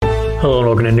Hello and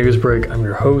welcome to Newsbreak. I'm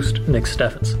your host, Nick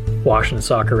Steffens. Washington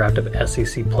Soccer wrapped up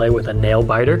SEC play with a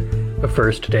nail-biter, but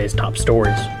first, today's top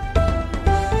stories.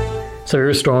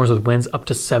 Severe storms with winds up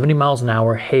to 70 miles an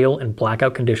hour, hail, and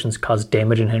blackout conditions caused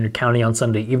damage in Henry County on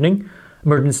Sunday evening.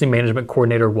 Emergency Management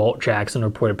Coordinator Walt Jackson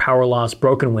reported power loss,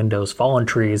 broken windows, fallen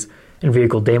trees, and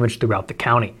vehicle damage throughout the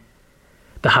county.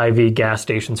 The Hy-Vee gas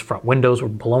station's front windows were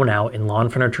blown out and lawn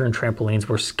furniture and trampolines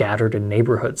were scattered in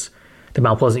neighborhoods. The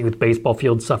Mount Pleasant Youth Baseball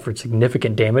field suffered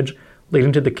significant damage,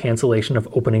 leading to the cancellation of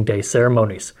opening day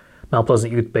ceremonies. Mount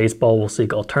Pleasant Youth Baseball will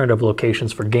seek alternative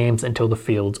locations for games until the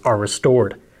fields are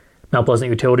restored. Mount Pleasant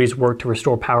Utilities worked to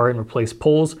restore power and replace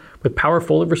poles, with power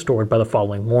fully restored by the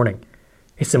following morning.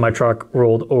 A semi-truck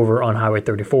rolled over on Highway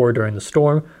 34 during the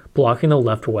storm, blocking the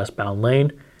left westbound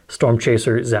lane. Storm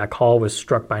chaser Zach Hall was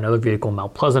struck by another vehicle in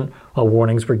Mount Pleasant, while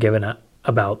warnings were given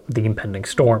about the impending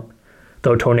storm.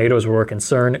 Though tornadoes were a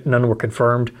concern, none were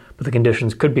confirmed, but the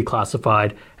conditions could be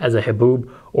classified as a haboob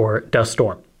or dust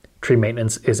storm. Tree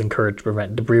maintenance is encouraged to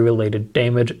prevent debris-related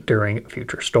damage during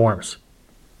future storms.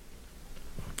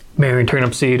 Marion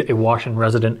Turnipseed, a Washington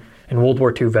resident and World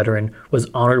War II veteran, was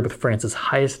honored with France's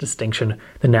highest distinction,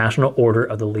 the National Order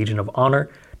of the Legion of Honor,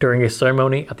 during a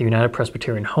ceremony at the United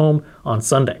Presbyterian Home on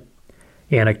Sunday.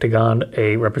 Yannick Dagand,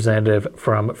 a representative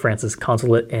from France's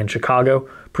consulate in Chicago,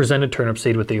 presented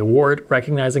Turnipseed with the award,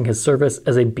 recognizing his service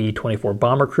as a B-24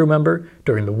 bomber crew member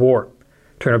during the war.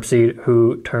 Turnipseed,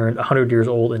 who turned 100 years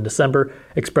old in December,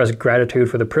 expressed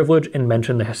gratitude for the privilege and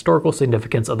mentioned the historical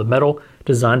significance of the medal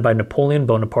designed by Napoleon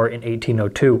Bonaparte in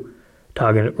 1802.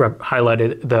 Dagand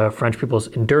highlighted the French people's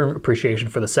enduring appreciation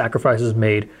for the sacrifices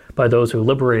made by those who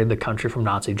liberated the country from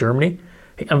Nazi Germany.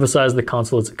 He emphasized the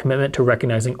consulate's commitment to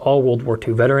recognizing all World War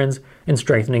II veterans and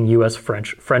strengthening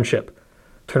U.S.-French friendship.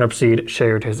 Turnipseed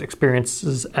shared his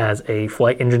experiences as a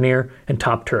flight engineer and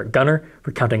top turret gunner,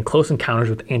 recounting close encounters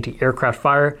with anti-aircraft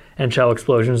fire and shell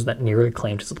explosions that nearly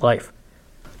claimed his life.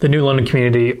 The New London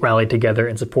community rallied together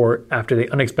in support after the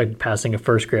unexpected passing of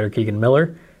first grader Keegan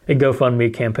Miller. A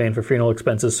GoFundMe campaign for funeral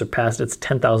expenses surpassed its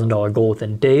 $10,000 goal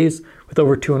within days, with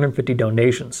over 250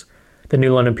 donations. The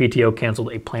New London PTO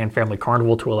canceled a planned family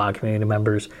carnival to allow community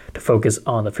members to focus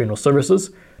on the funeral services.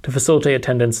 To facilitate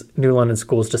attendance, New London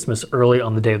schools dismissed early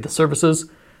on the day of the services.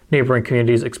 Neighboring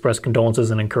communities expressed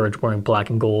condolences and encouraged wearing black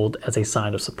and gold as a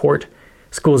sign of support.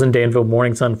 Schools in Danville,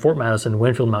 Morning Sun, Fort Madison,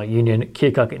 Winfield, Mount Union,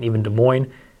 Keokuk, and even Des Moines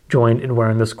joined in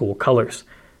wearing the school colors.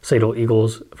 Sadle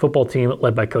Eagles football team,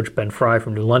 led by Coach Ben Fry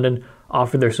from New London,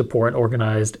 offered their support and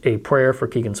organized a prayer for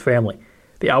Keegan's family.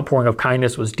 The outpouring of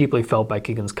kindness was deeply felt by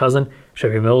Keegan's cousin,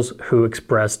 Chevy Mills, who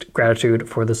expressed gratitude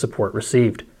for the support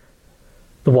received.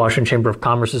 The Washington Chamber of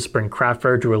Commerce's Spring Craft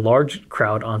Fair drew a large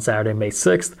crowd on Saturday, May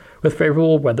 6th, with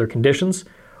favorable weather conditions.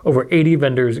 Over 80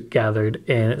 vendors gathered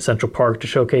in Central Park to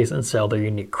showcase and sell their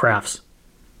unique crafts.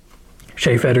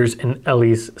 Shea Fetters and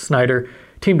Elise Snyder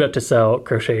teamed up to sell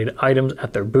crocheted items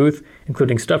at their booth,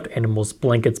 including stuffed animals,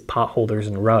 blankets, pot holders,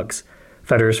 and rugs.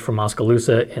 Fetters from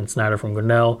Oskaloosa and Snyder from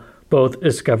Grinnell both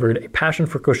discovered a passion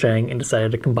for crocheting and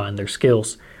decided to combine their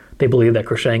skills. They believe that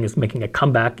crocheting is making a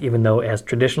comeback, even though it has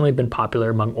traditionally been popular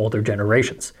among older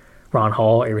generations. Ron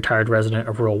Hall, a retired resident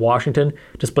of rural Washington,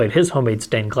 displayed his homemade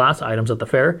stained glass items at the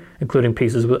fair, including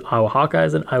pieces with Iowa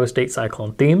Hawkeyes and Iowa State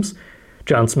Cyclone themes.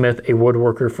 John Smith, a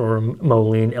woodworker from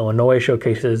Moline, Illinois,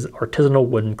 showcases artisanal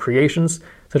wooden creations,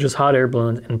 such as hot air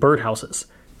balloons and birdhouses.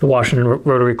 The Washington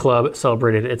Rotary Club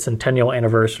celebrated its centennial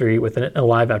anniversary with an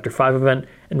Alive After 5 event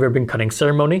and ribbon-cutting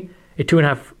ceremony,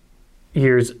 2.5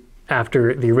 years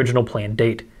after the original planned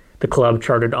date. The club,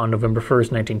 chartered on November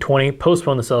 1st, 1920,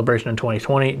 postponed the celebration in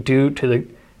 2020 due to the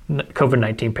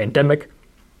COVID-19 pandemic,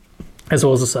 as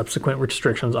well as the subsequent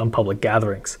restrictions on public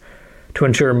gatherings. To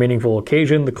ensure a meaningful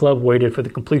occasion, the club waited for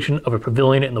the completion of a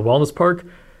pavilion in the Wellness Park,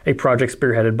 a project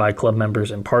spearheaded by club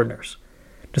members and partners.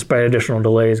 Despite additional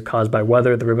delays caused by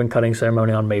weather, the ribbon-cutting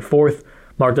ceremony on May 4th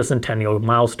marked a centennial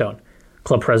milestone.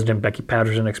 Club President Becky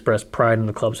Patterson expressed pride in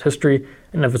the club's history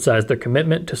and emphasized their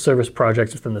commitment to service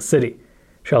projects within the city.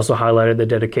 She also highlighted the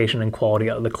dedication and quality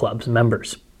of the club's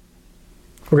members.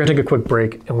 We're going to take a quick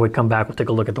break, and when we come back, we'll take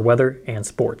a look at the weather and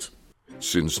sports.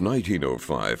 Since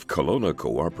 1905, Kelowna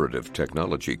Cooperative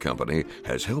Technology Company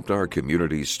has helped our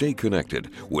community stay connected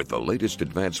with the latest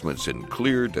advancements in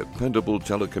clear, dependable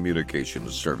telecommunications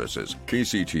services.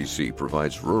 KCTC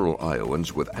provides rural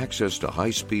Iowans with access to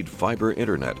high-speed fiber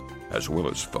internet, as well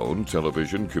as phone,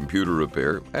 television, computer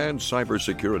repair, and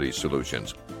cybersecurity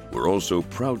solutions. We're also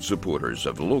proud supporters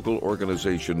of local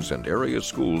organizations and area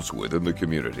schools within the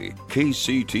community.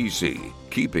 KCTC,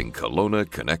 keeping Kelowna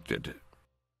connected.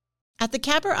 At the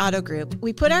Capper Auto Group,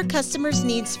 we put our customers'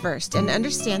 needs first and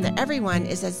understand that everyone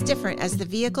is as different as the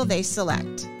vehicle they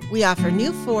select. We offer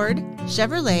new Ford,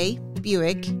 Chevrolet,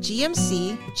 Buick,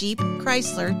 GMC, Jeep,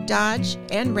 Chrysler, Dodge,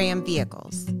 and Ram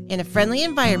vehicles in a friendly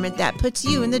environment that puts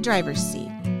you in the driver's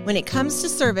seat. When it comes to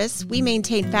service, we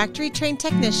maintain factory-trained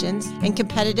technicians and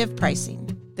competitive pricing.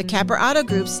 The Capper Auto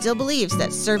Group still believes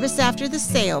that service after the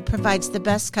sale provides the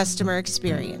best customer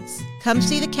experience. Come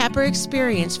see the Capper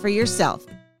experience for yourself.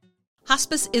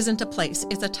 Hospice isn't a place,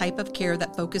 it's a type of care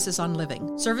that focuses on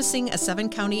living. Servicing a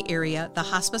 7-county area, the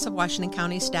Hospice of Washington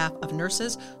County staff of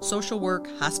nurses, social work,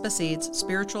 hospice aides,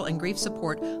 spiritual and grief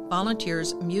support,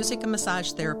 volunteers, music and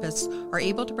massage therapists are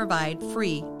able to provide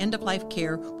free end-of-life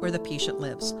care where the patient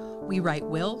lives. We write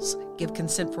wills, give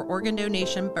consent for organ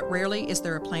donation, but rarely is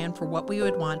there a plan for what we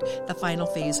would want the final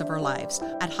phase of our lives.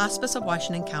 At Hospice of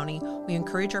Washington County, we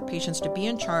encourage our patients to be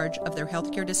in charge of their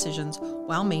healthcare decisions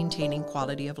while maintaining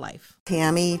quality of life.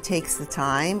 Tammy takes the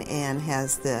time and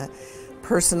has the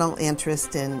personal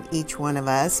interest in each one of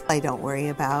us. I don't worry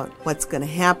about what's going to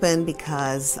happen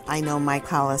because I know my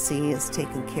policy is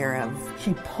taken care of.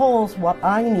 She pulls what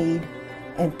I need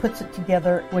and puts it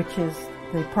together, which is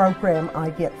the program I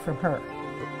get from her.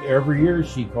 Every year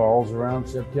she calls around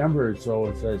September or so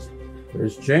and says,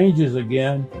 there's changes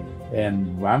again,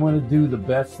 and I'm going to do the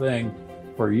best thing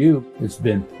for you. It's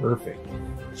been perfect.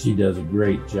 She does a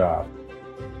great job.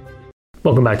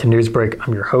 Welcome back to Newsbreak.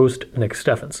 I'm your host, Nick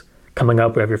Steffens. Coming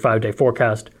up, we have your 5-day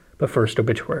forecast, but first,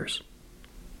 obituaries.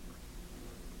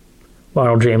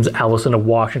 Ronald James Allison of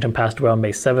Washington passed away on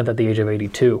May 7th at the age of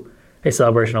 82. A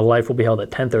celebration of life will be held at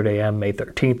 10:30 a.m. May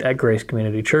 13th at Grace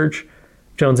Community Church.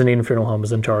 Jones and Eden Funeral Home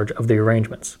is in charge of the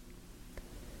arrangements.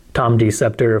 Tom D.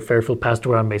 Scepter of Fairfield passed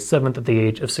away on May 7th at the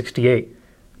age of 68.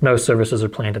 No services are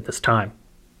planned at this time.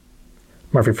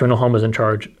 Murphy Funeral Home is in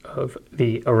charge of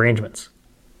the arrangements.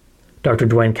 Dr.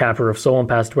 Dwayne Capper of Solon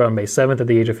passed away on May 7th at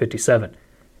the age of 57.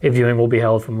 A viewing will be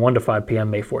held from 1 to 5 p.m.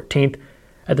 May 14th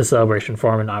at the Celebration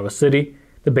Farm in Iowa City.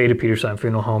 The Beta Peterson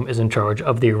Funeral Home is in charge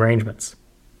of the arrangements.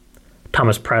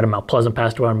 Thomas Pratt of Mount Pleasant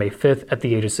passed away on May 5th at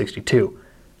the age of 62.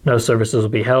 No services will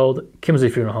be held.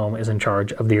 Kimsey Funeral Home is in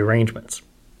charge of the arrangements.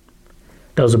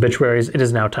 Those obituaries, it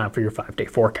is now time for your 5-day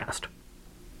forecast.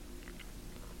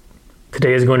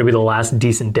 Today is going to be the last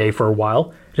decent day for a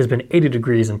while. It has been 80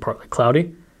 degrees and partly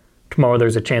cloudy. Tomorrow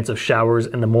there's a chance of showers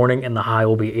in the morning and the high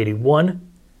will be 81.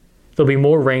 There'll be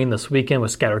more rain this weekend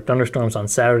with scattered thunderstorms on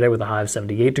Saturday with a high of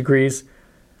 78 degrees.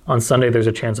 On Sunday there's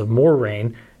a chance of more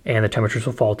rain and the temperatures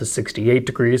will fall to 68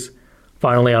 degrees.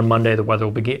 Finally, on Monday, the weather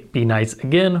will be nice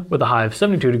again with a high of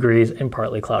 72 degrees and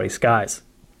partly cloudy skies.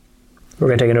 We're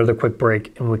going to take another quick break,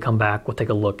 and when we come back, we'll take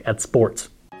a look at sports.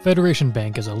 Federation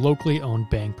Bank is a locally owned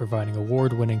bank providing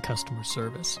award-winning customer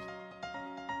service.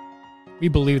 We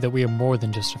believe that we are more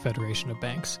than just a federation of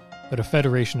banks, but a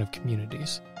federation of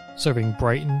communities, serving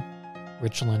Brighton,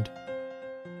 Richland,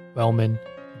 Wellman,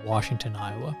 and Washington,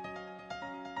 Iowa.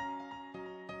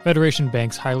 Federation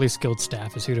Bank's highly skilled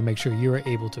staff is here to make sure you are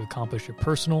able to accomplish your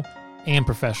personal and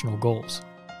professional goals,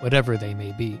 whatever they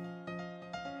may be.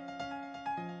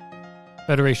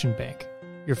 Federation Bank,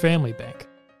 your family bank.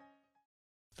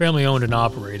 Family owned and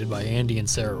operated by Andy and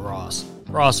Sarah Ross.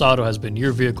 Ross Auto has been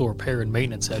your vehicle repair and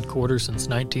maintenance headquarters since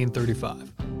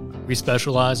 1935. We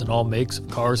specialize in all makes of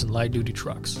cars and light-duty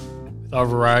trucks. With our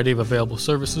variety of available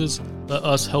services, let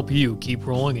us help you keep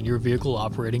rolling and your vehicle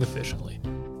operating efficiently.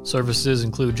 Services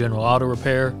include general auto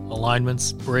repair,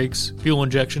 alignments, brakes, fuel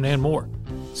injection, and more.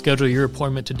 Schedule your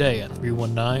appointment today at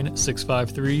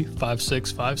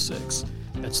 319-653-5656.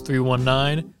 That's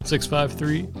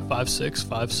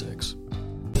 319-653-5656.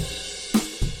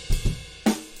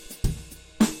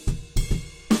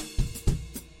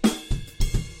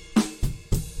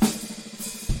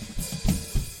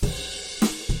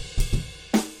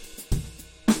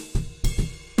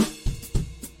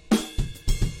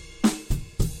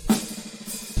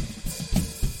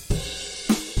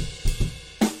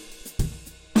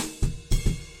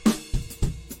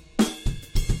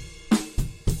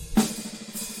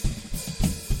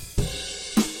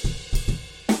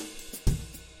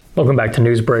 Welcome back to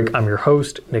Newsbreak. I'm your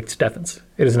host, Nick Steffens.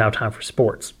 It is now time for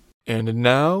sports. And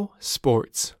now,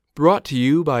 sports. Brought to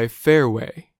you by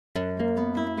Fairway.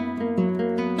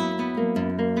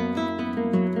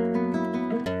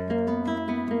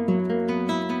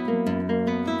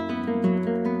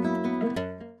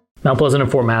 Mount Pleasant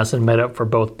and Fort Madison met up for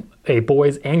both a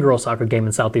boys and girls soccer game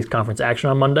in Southeast Conference action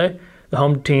on Monday. The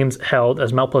home teams held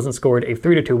as Mount Pleasant scored a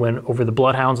 3-2 win over the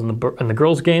Bloodhounds in the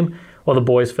girls game, while the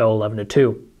boys fell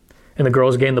 11-2. In the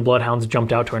girls game, the Bloodhounds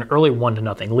jumped out to an early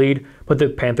 1-0 lead, but the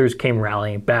Panthers came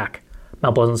rallying back.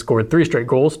 Mount Pleasant scored 3 straight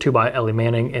goals, 2 by Ellie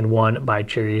Manning and 1 by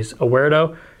Cherries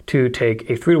Aguero, to take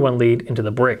a 3-1 lead into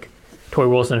the break. Tori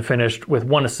Wilson finished with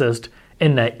 1 assist,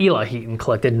 and net Eli Heaton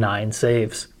collected 9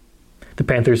 saves. The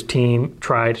Panthers team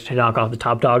tried to knock off the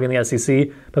top dog in the SEC,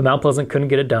 but Mount Pleasant couldn't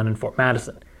get it done in Fort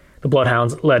Madison. The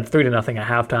Bloodhounds led 3-0 at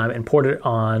halftime and poured it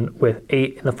on with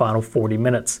 8 in the final 40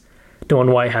 minutes.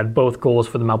 Dylan White had both goals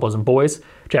for the Mount Pleasant boys.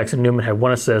 Jackson Newman had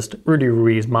 1 assist. Rudy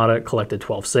Ruiz Mata collected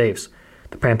 12 saves.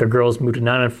 The Panther girls moved to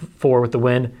 9-4 with the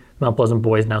win. The Mount Pleasant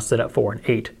boys now sit at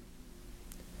 4-8.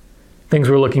 Things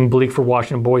were looking bleak for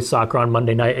Washington boys soccer on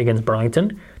Monday night against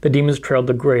Burlington. The Demons trailed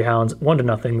the Greyhounds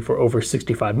 1-0 for over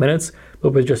 65 minutes,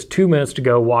 but with just 2 minutes to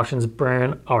go, Washington's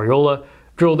Brian Ariola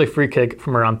drilled a free kick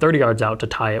from around 30 yards out to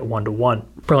tie it 1-1.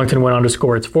 Burlington went on to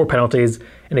score its 4 penalties,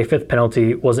 and a 5th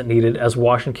penalty wasn't needed as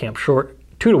Washington came short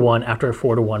 2-1 after a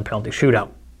 4-1 penalty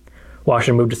shootout.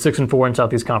 Washington moved to 6-4 in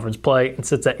Southeast Conference play and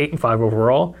sits at 8-5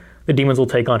 overall. The Demons will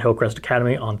take on Hillcrest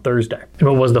Academy on Thursday. In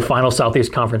what was the final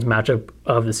Southeast Conference matchup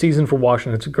of the season for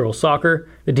Washington's girls soccer,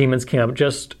 the Demons came up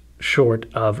just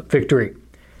short of victory.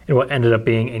 In what ended up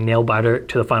being a nail-biter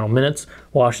to the final minutes,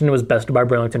 Washington was bested by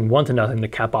Burlington 1-0 to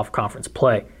cap off conference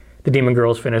play. The Demon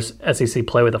girls finished SEC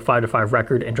play with a 5-5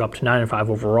 record and dropped to 9-5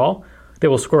 overall. They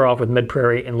will square off with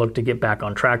Mid-Prairie and look to get back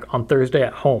on track on Thursday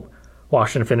at home.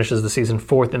 Washington finishes the season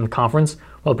 4th in the conference,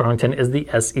 while Burlington is the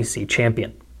SEC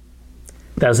champion.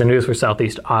 That's the news for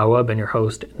Southeast Iowa. I've been your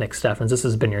host, Nick Steffens. This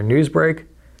has been your news break,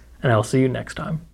 and I'll see you next time.